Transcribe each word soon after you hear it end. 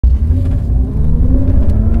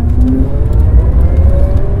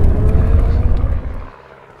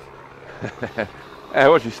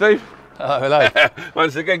How are you, Steve? Hello.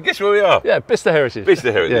 Once again, guess where we are? Yeah, Bicester Heritage.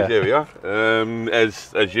 Bicester Heritage, yeah. Here we are.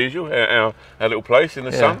 As usual, our little place in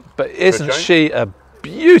the sun. But isn't she a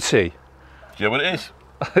beauty? Do you know what it is?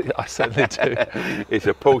 I certainly do. It's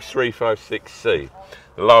a Porsche 356C.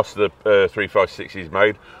 The last of the 356s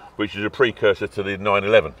made, which is a precursor to the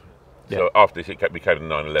 911. Yeah. So after this, it became the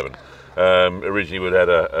 911. Originally, we had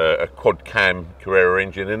a quad cam Carrera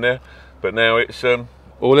engine in there, but now it's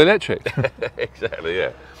all electric. Exactly,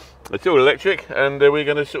 yeah. It's all electric, and we're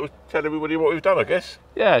going to sort of tell everybody what we've done, I guess.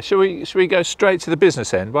 Yeah, should we go straight to the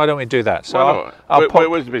business end? Why don't we do that? So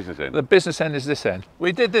where's the business end? The business end is this end.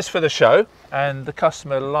 We did this for the show, and the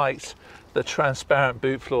customer liked the transparent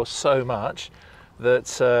boot floor so much that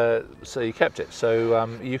so he kept it. So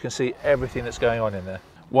you can see everything that's going on in there.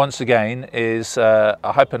 Once again is a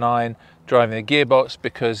Hyper 9 driving a gearbox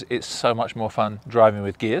because it's so much more fun driving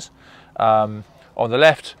with gears. On the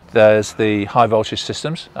left, there's the high voltage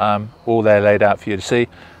systems, all there laid out for you to see.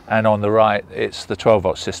 And on the right, it's the 12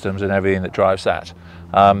 volt systems and everything that drives that.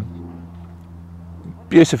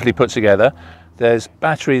 Beautifully put together. There's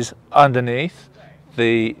batteries underneath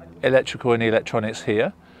the electrical and electronics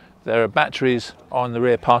here. There are batteries on the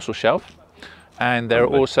rear parcel shelf. And there are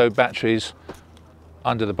also batteries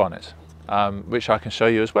under the bonnet, which I can show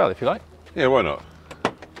you as well, if you like. Yeah, why not?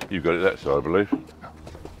 You've got it that side, I believe.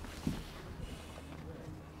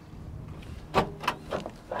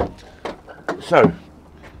 So,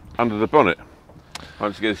 under the bonnet,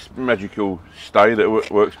 once again, this magical stay that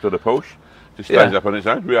works for the Porsche. Just stays up on its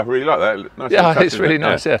own. I really like that. Nice, yeah, it's really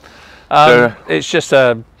nice. Yeah, it's just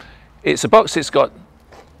it's a box. It's got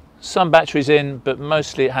some batteries in, but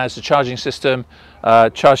mostly it has a charging system.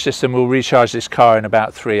 Charge system will recharge this car in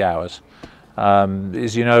about 3 hours.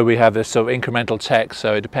 As you know, we have a sort of incremental tech,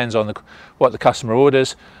 so it depends on what the customer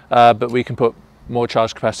orders, but we can put more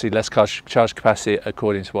charge capacity, less charge capacity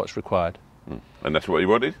according to what's required. And that's what he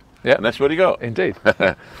wanted? Yeah. And that's what he got? Indeed.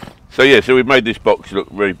 So yeah, so we've made this box look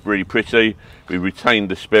really, really pretty. We retained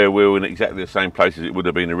the spare wheel in exactly the same place as it would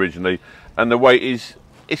have been originally. And the weight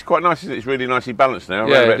it's quite nice, isn't it? It's really nicely balanced now,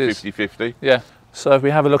 yeah, around about 50-50. Yeah. So if we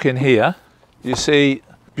have a look in here, you see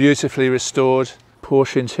beautifully restored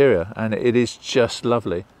Porsche interior, and it is just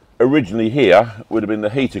lovely. Originally here would have been the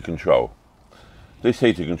heater control. This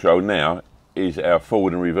heater control now is our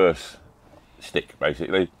forward and reverse stick,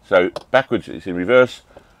 basically. So backwards it's in reverse,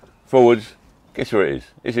 forwards, guess where it is?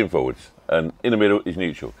 It's in forwards, and in the middle is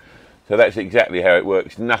neutral. So that's exactly how it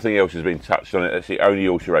works. Nothing else has been touched on it. That's the only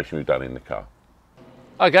alteration we've done in the car.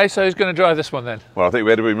 Okay, so who's going to drive this one then? Well, I think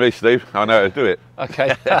we had to be me, Steve. I know how to do it.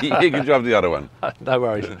 Okay. You can drive the other one. No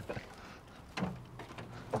worries.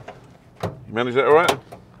 You manage that all right?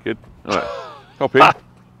 Good. All right. Hop in.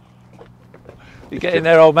 You get in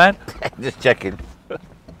there, old man? Just checking.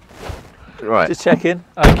 Right. Just checking.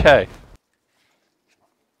 Okay.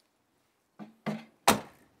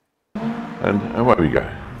 And away we go.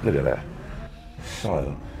 Look at that.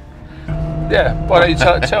 Silent. Yeah, why don't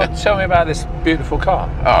you tell me about this beautiful car?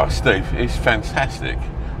 Oh, Steve, it's fantastic.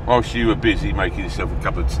 Whilst you were busy making yourself a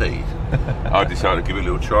cup of tea, I decided to give it a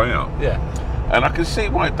little try out. Yeah. And I can see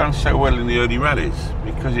why it done so well in the early rallies,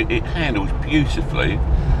 because it handles beautifully.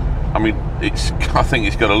 I mean, I think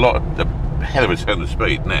it's got a hell of a ton of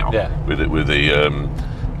speed now. Yeah. With the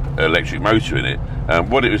electric motor in it.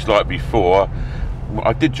 What it was like before,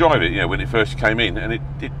 I did drive it, when it first came in, and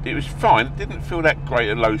it was fine. It didn't feel that great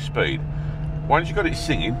at low speed. Once you got it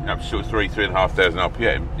singing up to sort of 3,500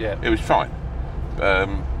 RPM, yeah, it was fine.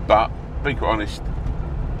 But to be quite honest,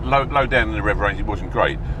 low down in the rev range it wasn't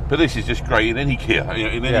great. But this is just great in any gear,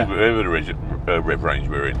 in any rev range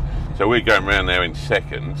we're in. So we're going around now in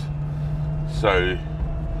second. So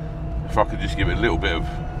if I could just give it a little bit of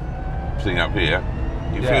thing up here,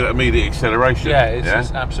 you feel that immediate acceleration. Yeah,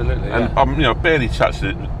 it's absolutely. And I barely touched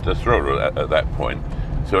the throttle at that point.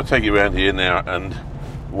 So I'll take it around here now and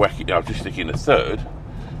whack it. I'll just stick in a third,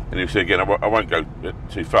 and you'll see again. I won't go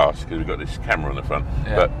too fast because we've got this camera on the front.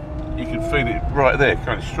 Yeah. But you can feel it right there,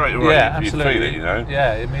 kind of straight away. Yeah, absolutely. You feel it,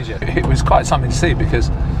 Yeah, immediately. It was quite something to see because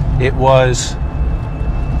it was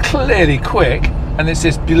clearly quick, and it's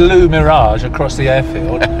this blue mirage across the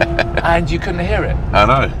airfield, and you couldn't hear it. I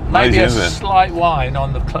know. Maybe amazing, a slight whine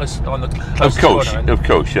on the closest corner. Of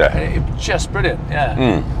course, yeah. It was just brilliant,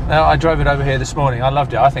 yeah. Now I drove it over here this morning. I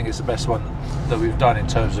loved it. I think it's the best one that we've done in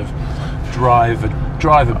terms of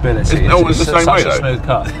drivability. It's always the same way, such a smooth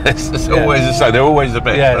car. It's always the same. They're always the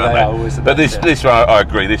best. Yeah, they are always the best. But this one, I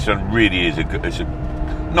agree. This one really is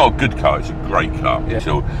not a good car. It's a great car.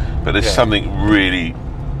 Yeah. But there's something really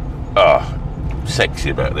sexy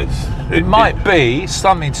about this. It might be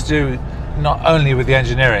something to do not only with the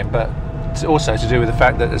engineering, but also to do with the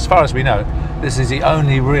fact that, as far as we know, this is the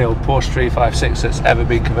only real Porsche 356 that's ever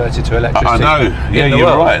been converted to electricity. I know. Yeah, you're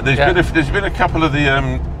world. right. There's been a couple of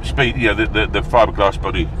the speed, the fiberglass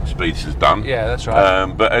body Speedsters done. Yeah, that's right.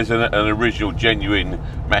 But as an original, genuine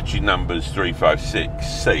matching numbers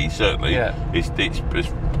 356C, certainly, it's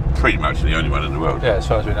pretty much the only one in the world. Yeah, as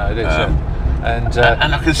far as we know, it is. And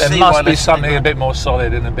I can there see must be something a bit more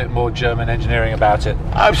solid and a bit more German engineering about it.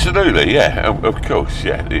 Absolutely, yeah, of course,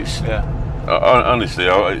 yeah. It's honestly,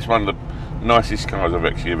 it's one of the nicest cars I've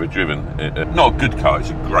actually ever driven. Not a good car;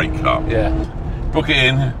 it's a great car. Yeah. Book it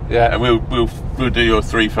in, and we'll do your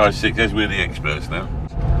 356 as we're the experts now.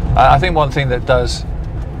 I think one thing that does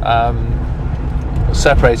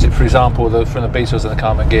separate it, for example, from the Beetles and the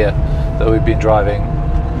Karmann gear that we've been driving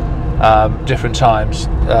different times,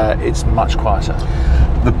 it's much quieter.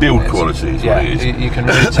 The build quality is what it is. You can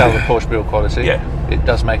really tell the Porsche build quality. Yeah. It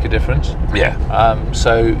does make a difference. Yeah.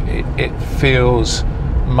 So it feels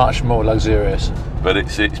much more luxurious. But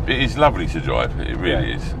it's lovely to drive. It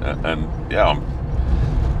really is. And I'm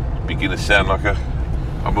beginning to sound like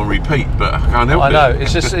I'm on repeat, but I can't help it. I know.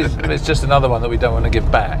 It's just another one that we don't want to give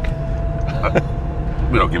back.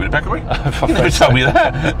 We're not giving it back away. You never told me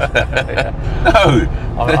that. No.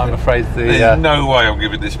 I'm afraid There's no way I'm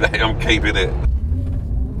giving this back. I'm keeping it.